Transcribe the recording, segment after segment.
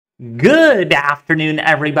Good afternoon,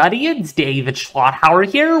 everybody. It's David Schlotthauer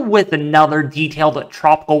here with another detailed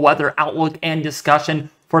tropical weather outlook and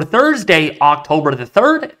discussion for Thursday, October the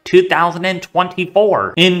 3rd,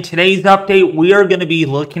 2024. In today's update, we are going to be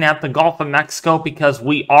looking at the Gulf of Mexico because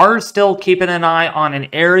we are still keeping an eye on an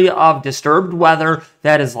area of disturbed weather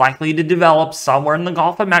that is likely to develop somewhere in the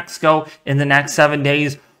Gulf of Mexico in the next 7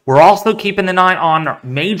 days. We're also keeping an eye on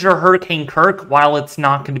Major Hurricane Kirk. While it's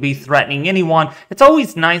not going to be threatening anyone, it's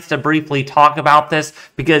always nice to briefly talk about this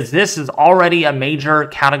because this is already a major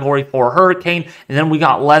Category 4 hurricane. And then we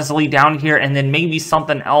got Leslie down here, and then maybe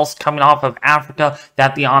something else coming off of Africa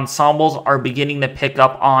that the ensembles are beginning to pick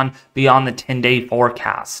up on beyond the 10-day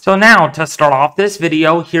forecast. So now, to start off this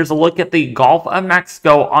video, here's a look at the Gulf of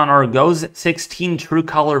Mexico on our GOES 16 True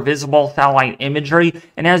Color Visible Satellite Imagery.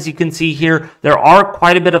 And as you can see here, there are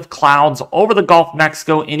quite a bit of clouds over the Gulf of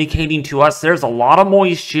Mexico, indicating to us there's a lot of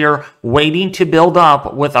moisture waiting to build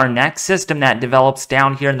up with our next system that develops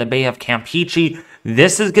down here in the Bay of Campeche.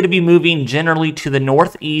 This is going to be moving generally to the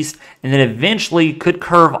northeast and then eventually could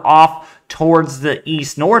curve off towards the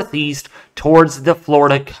east-northeast towards the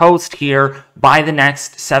Florida coast here by the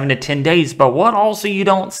next 7 to 10 days. But what also you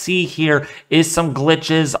don't see here is some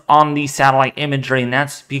glitches on the satellite imagery, and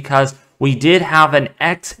that's because we did have an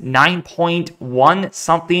X 9.1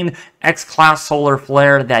 something X-class solar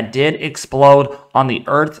flare that did explode on the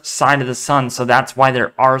Earth side of the sun. So that's why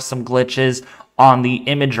there are some glitches on the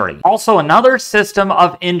imagery. Also, another system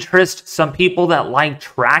of interest, some people that like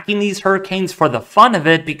tracking these hurricanes for the fun of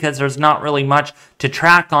it because there's not really much to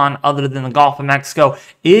track on other than the Gulf of Mexico,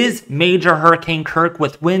 is Major Hurricane Kirk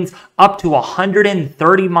with winds up to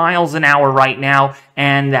 130 miles an hour right now,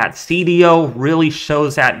 and that CDO really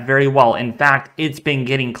shows that very well. In fact, it's been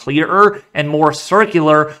getting clearer and more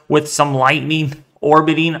circular with some lightning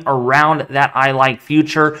orbiting around that eye-like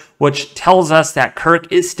future, which tells us that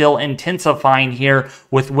Kirk is still intensifying here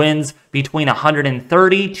with winds between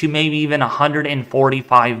 130 to maybe even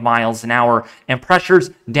 145 miles an hour and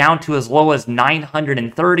pressures down to as low as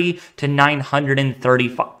 930 to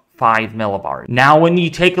 935 millibars. Now, when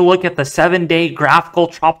you take a look at the 7-day graphical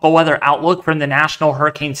tropical weather outlook from the National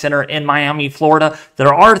Hurricane Center in Miami, Florida,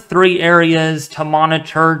 there are 3 areas to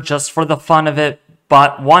monitor just for the fun of it,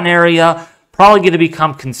 but one area probably going to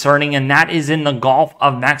become concerning, and that is in the Gulf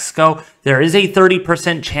of Mexico. There is a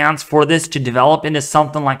 30% chance for this to develop into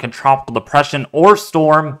something like a tropical depression or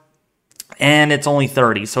storm, and it's only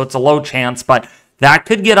 30, so it's a low chance, but that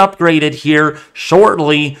could get upgraded here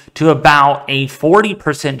shortly to about a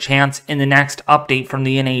 40% chance in the next update from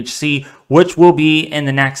the NHC, which will be in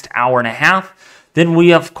the next hour and a half. Then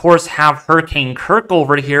we, of course, have Hurricane Kirk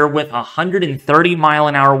over here with 130 mile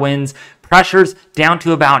an hour winds, pressures down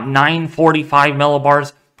to about 945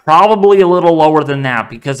 millibars, probably a little lower than that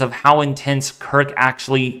because of how intense Kirk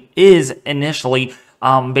actually is initially,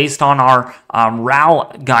 based on our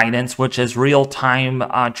RAL guidance, which is real-time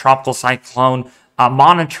tropical cyclone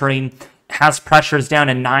monitoring, has pressures down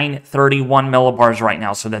to 931 millibars right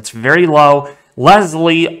now, so that's very low.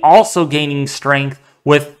 Leslie also gaining strength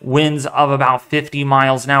with winds of about 50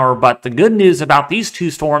 miles an hour. But the good news about these 2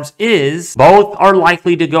 storms is both are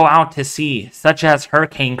likely to go out to sea, such as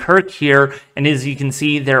Hurricane Kirk here. And as you can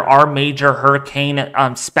see, there are major hurricane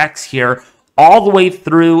specs here all the way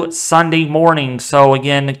through Sunday morning. So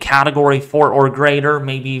again, Category 4 or greater,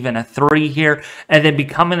 maybe even a 3 here, and then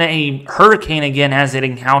becoming a hurricane again as it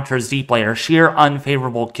encounters deep layer shear,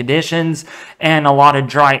 unfavorable conditions, and a lot of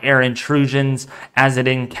dry air intrusions as it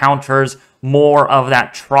encounters more of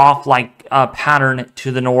that trough-like pattern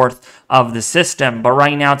to the north of the system. But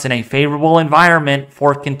right now it's in a favorable environment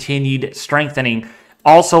for continued strengthening.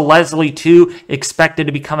 Also, Leslie 2 expected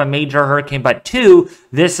to become a major hurricane, but 2,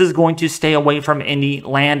 this is going to stay away from any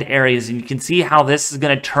land areas. And you can see how this is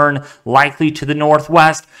going to turn likely to the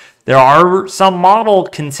northwest. There are some model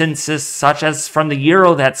consensus, such as from the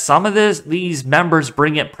Euro, that some of these members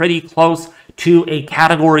bring it pretty close to a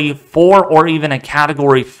Category 4 or even a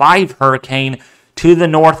Category 5 hurricane to the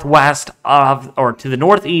northwest of, or to the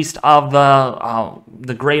northeast of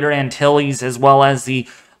the Greater Antilles, as well as the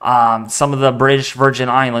some of the British Virgin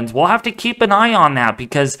Islands. We'll have to keep an eye on that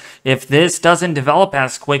because if this doesn't develop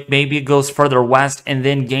as quick, maybe it goes further west and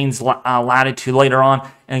then gains latitude later on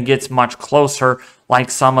and gets much closer, like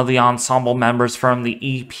some of the ensemble members from the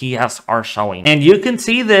EPS are showing. And you can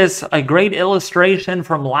see this, a great illustration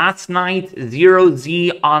from last night's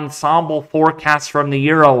 0Z ensemble forecast from the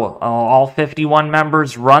Euro. All 51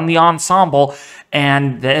 members run the ensemble,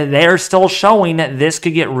 and they're still showing that this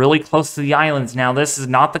could get really close to the islands. Now, this is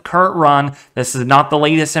not the current run. This is not the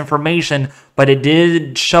latest information, but it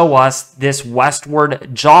did show us this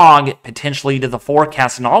westward jog potentially to the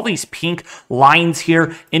forecast. And all these pink lines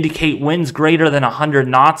here indicate winds greater than 100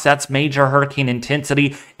 knots. That's major hurricane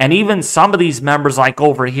intensity. And even some of these members, like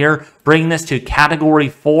over here, bring this to category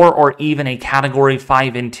 4 or even a category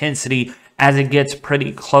 5 intensity as it gets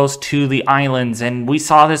pretty close to the islands. And we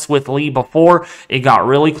saw this with Lee before. It got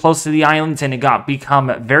really close to the islands and it got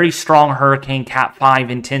become very strong hurricane Cat 5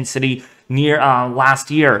 intensity near last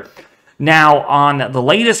year. Now, on the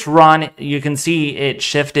latest run, you can see it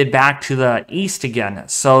shifted back to the east again.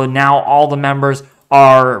 So now all the members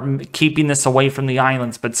are keeping this away from the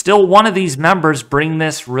islands, but still one of these members bring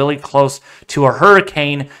this really close to a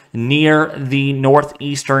hurricane near the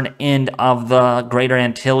northeastern end of the Greater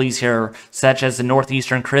Antilles here, such as the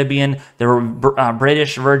northeastern Caribbean, the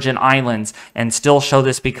British Virgin Islands, and still show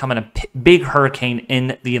this becoming a big hurricane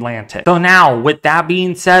in the Atlantic. So now, with that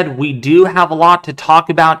being said, we do have a lot to talk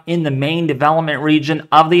about in the main development region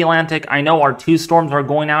of the Atlantic. I know our 2 storms are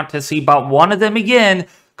going out to sea, but one of them again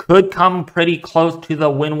could come pretty close to the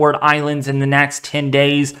Windward Islands in the next 10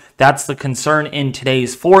 days. That's the concern in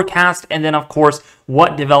today's forecast. And then, of course,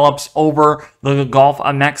 what develops over the Gulf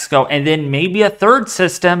of Mexico. And then maybe a third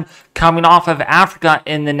system coming off of Africa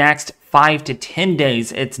in the next 5 to 10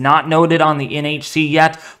 days. It's not noted on the NHC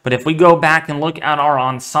yet, but if we go back and look at our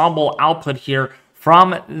ensemble output here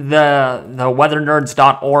from the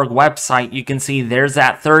weathernerds.org website, you can see there's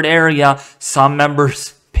that third area. Some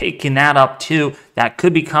members picking that up too. That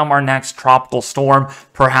could become our next tropical storm,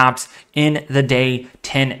 perhaps in the day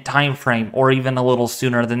 10 time frame, or even a little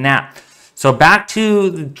sooner than that. So back to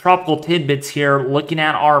the tropical tidbits here, looking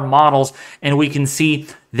at our models, and we can see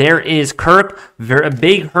there is Kirk, a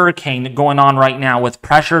big hurricane going on right now with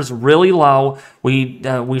pressures really low.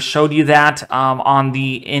 We showed you that on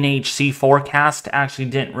the NHC forecast. Actually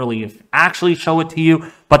didn't really actually show it to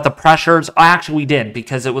you, but the pressures, actually we did,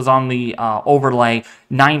 because it was on the overlay,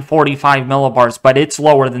 945 millibars, but it's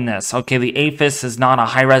lower than this. Okay, the APHIS is not a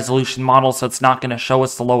high resolution model, so it's not going to show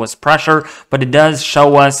us the lowest pressure, but it does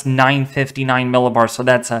show us 959 millibars. So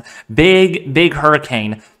that's a big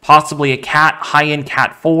hurricane, possibly a high-end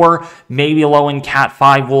Cat 4, maybe a low-end Cat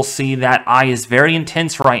 5. We'll see. That eye is very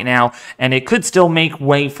intense right now, and it could still make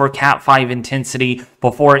way for Cat 5 intensity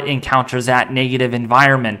before it encounters that negative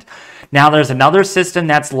environment. Now, there's another system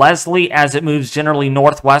that's Leslie as it moves generally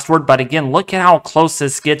northwestward, but again, look at how close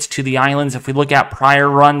this gets to the islands. If we look at prior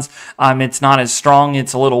runs, it's not as strong,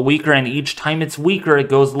 it's a little weaker, and each time it's weaker, it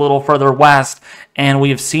goes a little further west, and we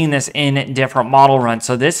have seen this in different model runs.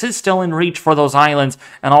 So this is still in reach for those islands,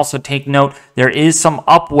 and also take note, there is some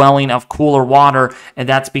upwelling of cooler water, and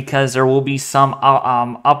that's because there will be some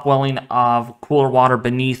upwelling of cooler water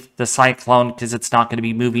beneath the cyclone, because it's not going to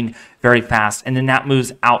be moving very fast, and then that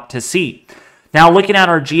moves out to sea. Now, looking at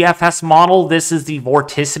our GFS model, this is the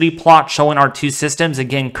vorticity plot showing our 2 systems.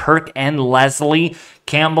 Again, Kirk and Leslie.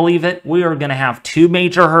 Can't believe it. We are going to have 2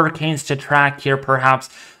 major hurricanes to track here, perhaps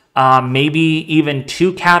maybe even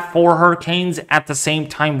 2 Cat 4 hurricanes at the same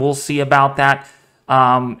time. We'll see about that.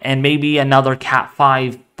 And maybe another Cat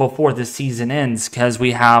 5 before the season ends, because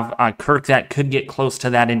we have Kirk that could get close to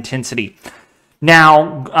that intensity.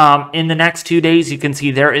 Now, in the next 2 days, you can see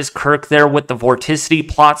there is Kirk there with the vorticity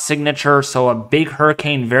plot signature. So a big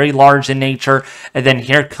hurricane, very large in nature. And then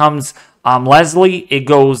here comes Leslie. It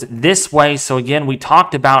goes this way. So again, we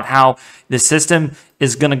talked about how the system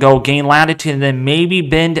is going to go gain latitude and then maybe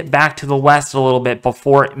bend back to the west a little bit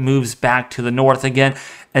before it moves back to the north again.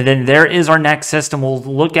 And then there is our next system. We'll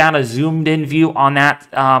look at a zoomed in view on that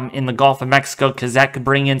in the Gulf of Mexico, because that could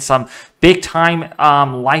bring in some big time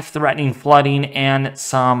life-threatening flooding and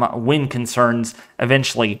some wind concerns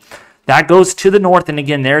eventually. That goes to the north, and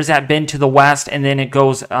again, there's that bend to the west, and then it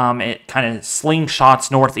goes, it kind of slingshots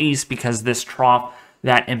northeast because this trough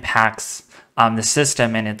that impacts the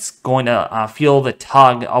system, and it's going to feel the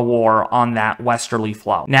tug of war on that westerly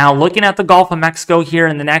flow. Now, looking at the Gulf of Mexico here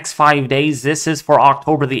in the next 5 days, this is for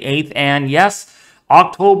October the 8th, and yes,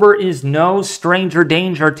 October is no stranger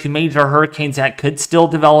danger to major hurricanes that could still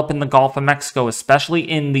develop in the Gulf of Mexico, especially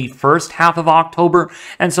in the first half of October,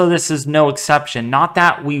 and so this is no exception. Not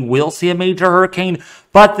that we will see a major hurricane,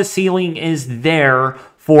 but the ceiling is there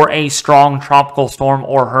for a strong tropical storm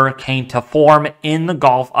or hurricane to form in the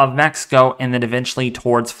Gulf of Mexico and then eventually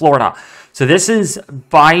towards Florida. So this is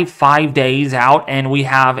by 5 days out, and we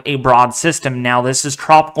have a broad system. Now, this is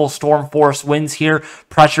tropical storm force winds here.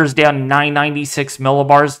 Pressure's down to 996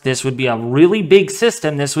 millibars. This would be a really big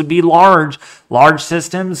system. This would be large. Large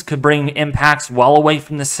systems could bring impacts well away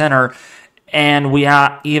from the center. And we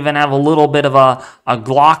even have a little bit of a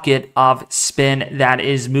glocket of spin that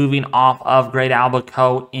is moving off of Great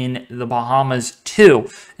Albeco in the Bahamas too.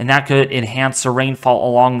 And that could enhance the rainfall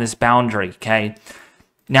along this boundary, okay?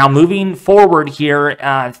 Now, moving forward here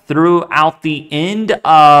throughout the end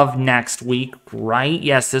of next week, right?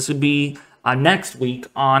 Yes, this would be next week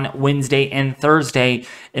on Wednesday and Thursday,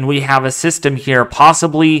 and we have a system here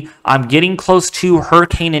possibly getting close to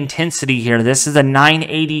hurricane intensity here. This is a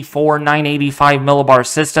 984, 985 millibar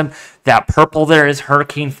system. That purple there is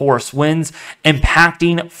hurricane force winds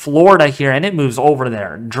impacting Florida here, and it moves over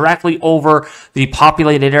there, directly over the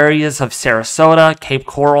populated areas of Sarasota, Cape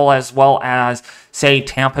Coral, as well as, say,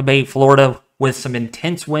 Tampa Bay, Florida, with some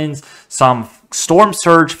intense winds, some storm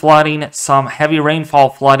surge flooding, some heavy rainfall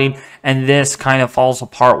flooding, and this kind of falls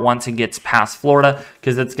apart once it gets past Florida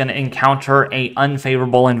because it's going to encounter an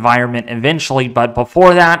unfavorable environment eventually. But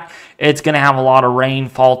before that, it's going to have a lot of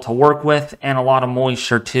rainfall to work with and a lot of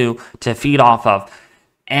moisture too to feed off of.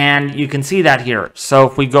 And you can see that here. So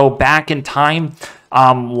if we go back in time,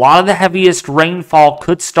 a lot of the heaviest rainfall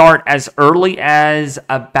could start as early as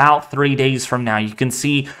about 3 days from now. You can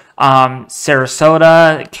see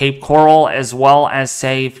Sarasota, Cape Coral, as well as,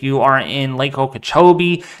 say, if you are in Lake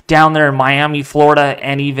Okeechobee, down there in Miami, Florida,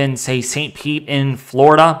 and even, say, St. Pete in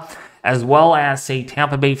Florida, as well as, say,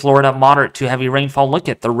 Tampa Bay, Florida, moderate to heavy rainfall. Look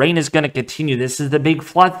at the rain is going to continue. This is the big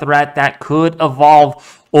flood threat that could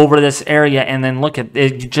evolve over this area, and then look at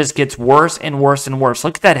it, just gets worse and worse and worse.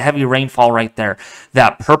 Look at that heavy rainfall right there.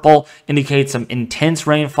 That purple indicates some intense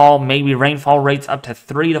rainfall, maybe rainfall rates up to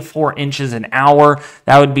 3 to 4 inches an hour.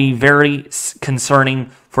 That would be very concerning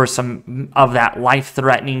for some of that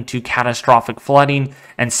life-threatening to catastrophic flooding.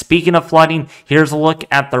 And speaking of flooding, here's a look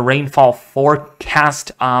at the rainfall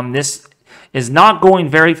forecast. This is not going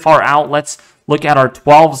very far out. Let's look at our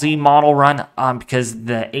 12Z model run because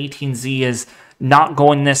the 18Z is not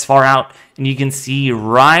going this far out, and you can see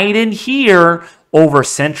right in here over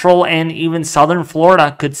central and even southern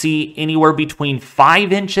Florida could see anywhere between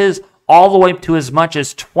 5 inches all the way up to as much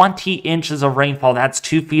as 20 inches of rainfall. That's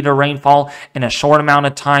 2 feet of rainfall in a short amount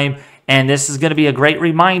of time. And this is going to be a great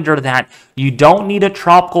reminder that you don't need a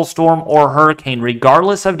tropical storm or hurricane.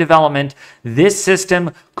 Regardless of development, this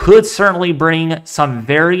system could certainly bring some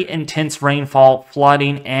very intense rainfall,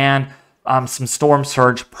 flooding, and some storm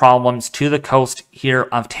surge problems to the coast here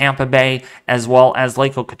of Tampa Bay, as well as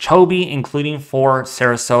Lake Okeechobee, including for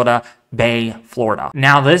Sarasota Bay, Florida.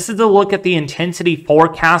 Now, this is a look at the intensity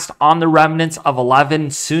forecast on the remnants of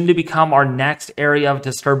 11, soon to become our next area of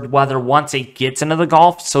disturbed weather once it gets into the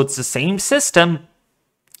Gulf. So it's the same system,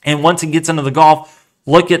 and once it gets into the Gulf,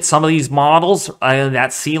 look at some of these models.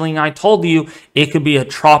 That ceiling I told you, it could be a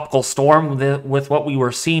tropical storm with what we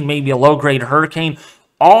were seeing, maybe a low-grade hurricane,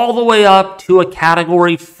 all the way up to a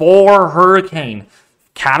Category 4 hurricane.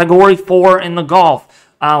 Category 4 in the Gulf.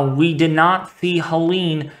 We did not see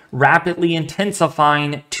Helene rapidly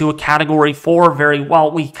intensifying to a Category 4 very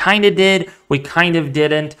well. We kind of did, we kind of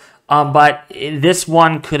didn't. But this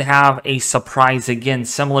one could have a surprise again,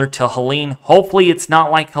 similar to Helene. Hopefully it's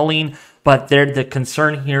not like Helene, but the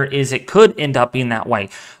concern here is it could end up being that way.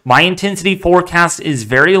 My intensity forecast is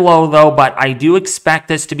very low, though, but I do expect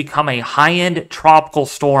this to become a high-end tropical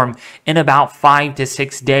storm in about 5 to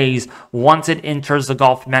 6 days once it enters the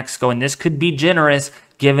Gulf of Mexico. And this could be generous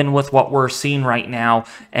given with what we're seeing right now.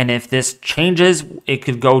 And if this changes, it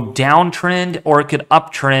could go downtrend or it could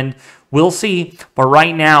uptrend. We'll see, but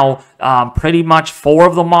right now, pretty much 4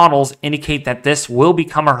 of the models indicate that this will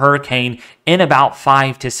become a hurricane in about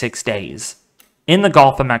 5 to 6 days in the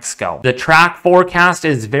Gulf of Mexico. The track forecast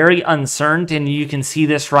is very uncertain, and you can see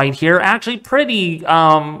this right here. Actually, pretty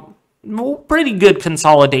good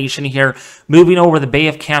consolidation here, moving over the Bay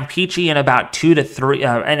of Campeche in about 2 to 3,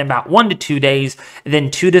 and about 1 to 2 days, and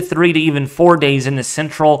then 2 to 3 to even 4 days in the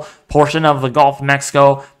central portion of the Gulf of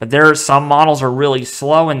Mexico. But there are some models are really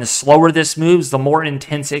slow, and the slower this moves, the more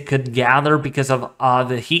intense it could gather because of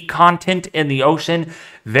the heat content in the ocean.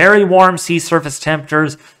 Very warm sea surface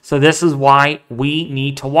temperatures. So this is why we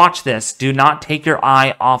need to watch this. Do not take your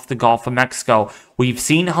eye off the Gulf of Mexico. We've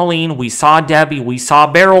seen Helene, we saw Debbie, we saw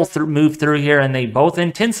Beryl move through here, and they both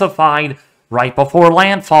intensified right before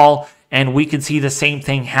landfall. And we could see the same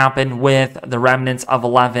thing happen with the remnants of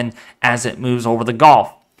 11 as it moves over the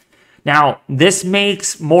Gulf. Now, this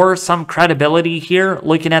makes some credibility here,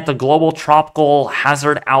 looking at the global tropical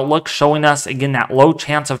hazard outlook, showing us, again, that low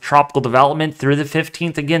chance of tropical development through the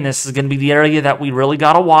 15th. Again, this is going to be the area that we really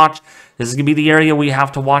got to watch. This is going to be the area we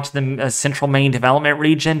have to watch, the Central Maine Development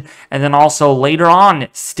Region. And then also later on,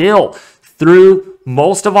 still through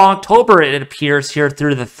most of October, it appears here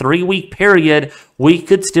through the 3-week period, we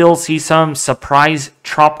could still see some surprise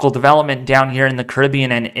tropical development down here in the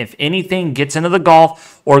Caribbean. And if anything gets into the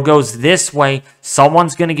Gulf or goes this way,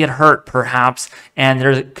 someone's going to get hurt perhaps. And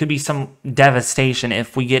there could be some devastation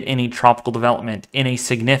if we get any tropical development in a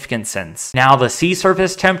significant sense. Now, the sea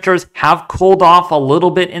surface temperatures have cooled off a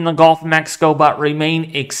little bit in the Gulf of Mexico, but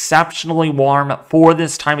remain exceptionally warm for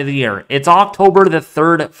this time of the year. It's October the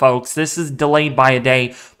 3rd, folks. This is delayed by a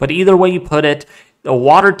day, but either way you put it, the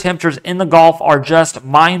water temperatures in the Gulf are just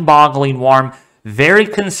mind-boggling warm. Very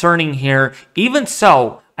concerning here. Even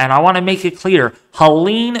so, and I want to make it clear,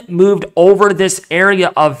 Helene moved over this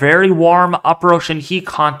area of very warm upper ocean heat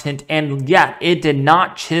content, and yet it did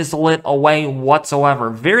not chisel it away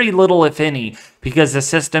whatsoever. Very little, if any, because the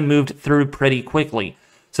system moved through pretty quickly.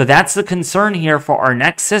 So that's the concern here for our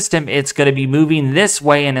next system. It's going to be moving this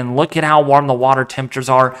way, and then look at how warm the water temperatures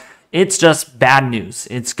are. It's just bad news.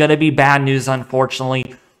 It's going to be bad news,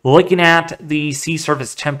 unfortunately. Looking at the sea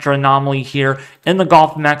surface temperature anomaly here in the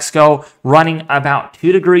Gulf of Mexico, running about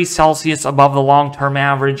 2 degrees Celsius above the long-term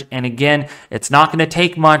average. And again, it's not going to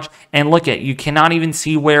take much. And look at, you cannot even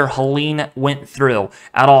see where Helene went through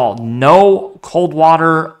at all. No cold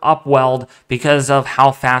water upwelled because of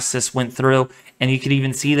how fast this went through. And you can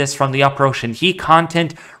even see this from the upper ocean heat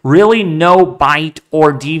content. Really no bite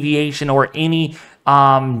or deviation or any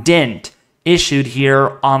dent issued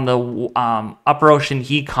here on the upper ocean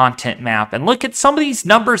heat content map. And look at some of these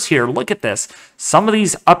numbers here. Look at this. Some of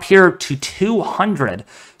these up here to 200.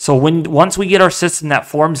 So once we get our system that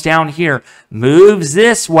forms down here, moves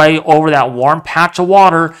this way over that warm patch of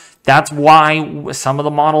water, that's why some of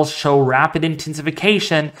the models show rapid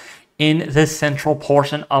intensification in the central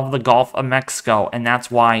portion of the Gulf of Mexico. And that's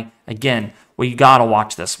why, again, we gotta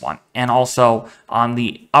watch this one. And also on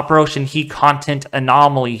the upper ocean heat content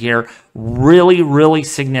anomaly here, really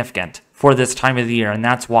significant for this time of the year. And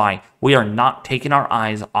that's why we are not taking our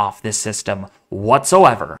eyes off this system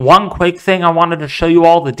whatsoever. One quick thing I wanted to show you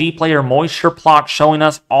all, the deep layer moisture plot showing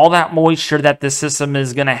us all that moisture that this system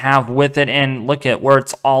is going to have with it. And look at where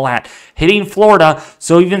it's all at, hitting Florida.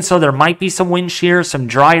 So even so, there might be some wind shear, some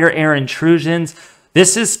drier air intrusions.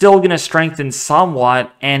 This is still going to strengthen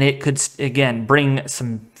somewhat, and it could, again, bring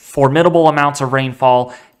some formidable amounts of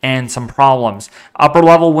rainfall and some problems. Upper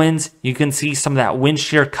level winds, you can see some of that wind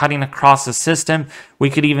shear cutting across the system. We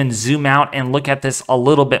could even zoom out and look at this a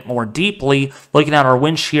little bit more deeply, looking at our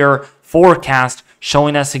wind shear forecast,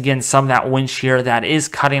 showing us again some of that wind shear that is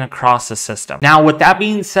cutting across the system. Now, with that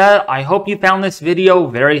being said, I hope you found this video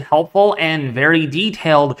very helpful and very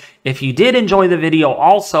detailed. If you did enjoy the video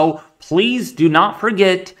also, please do not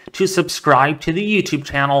forget to subscribe to the YouTube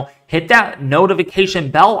channel, hit that notification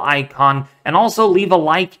bell icon, and also leave a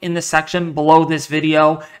like in the section below this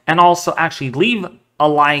video, and also actually leave a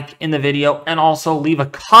like in the video and also leave a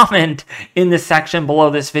comment in the section below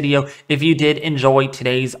this video if you did enjoy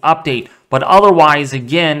today's update. But otherwise,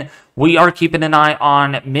 again, we are keeping an eye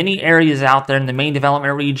on many areas out there in the main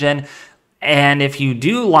development region. And if you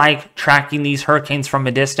do like tracking these hurricanes from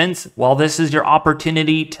a distance, well, this is your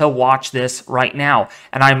opportunity to watch this right now.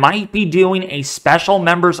 And I might be doing a special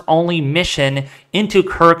members only mission into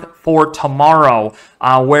Kirk for tomorrow,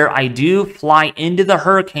 where I do fly into the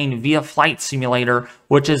hurricane via flight simulator,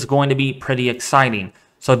 which is going to be pretty exciting.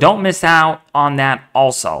 So don't miss out on that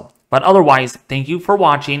also. But otherwise, thank you for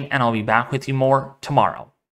watching, and I'll be back with you more tomorrow.